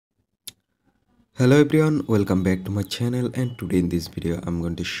Hello everyone, welcome back to my channel, and today in this video I'm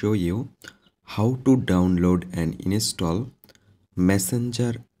going to show you how to download and install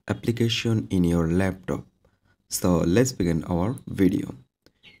Messenger application in your laptop. So let's begin our video.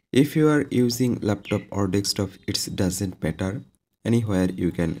 If you are using laptop or desktop, it doesn't matter, anywhere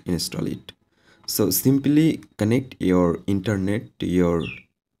you can install it. So simply connect your internet to your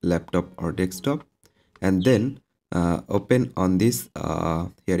laptop or desktop, and then open on this.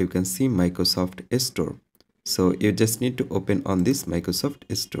 Here you can see Microsoft Store. So you just need to open on this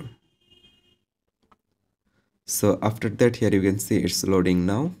Microsoft Store. So after that, here you can see it's loading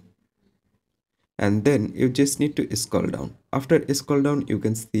now, and then you just need to scroll down. After scroll down, you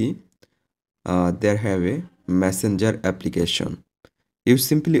can see there have a Messenger application. You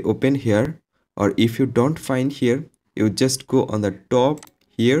simply open here, or if you don't find here, you just go on the top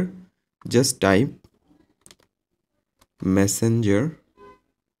here, just type Messenger,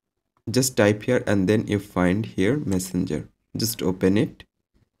 just type here, and then you find here Messenger. Just open it,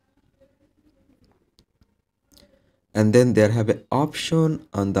 and then there have an option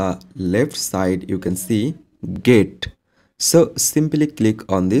on the left side, you can see Get. So simply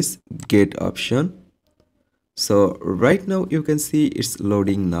click on this Get option. So right now you can see it's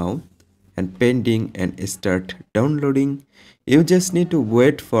loading now and pending and start downloading. You just need to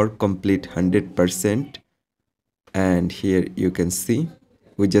wait for complete 100%, and here you can see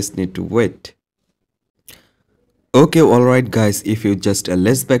we just need to wait. Okay, alright guys, if you just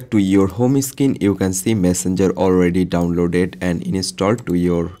let's back to your home screen, you can see Messenger already downloaded and installed to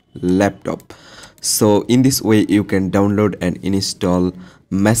your laptop. So in this way you can download and install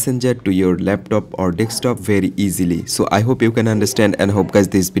Messenger to your laptop or desktop very easily. So I hope you can understand, and hope guys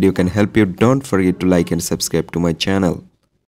this video can help you. Don't forget to like and subscribe to my channel.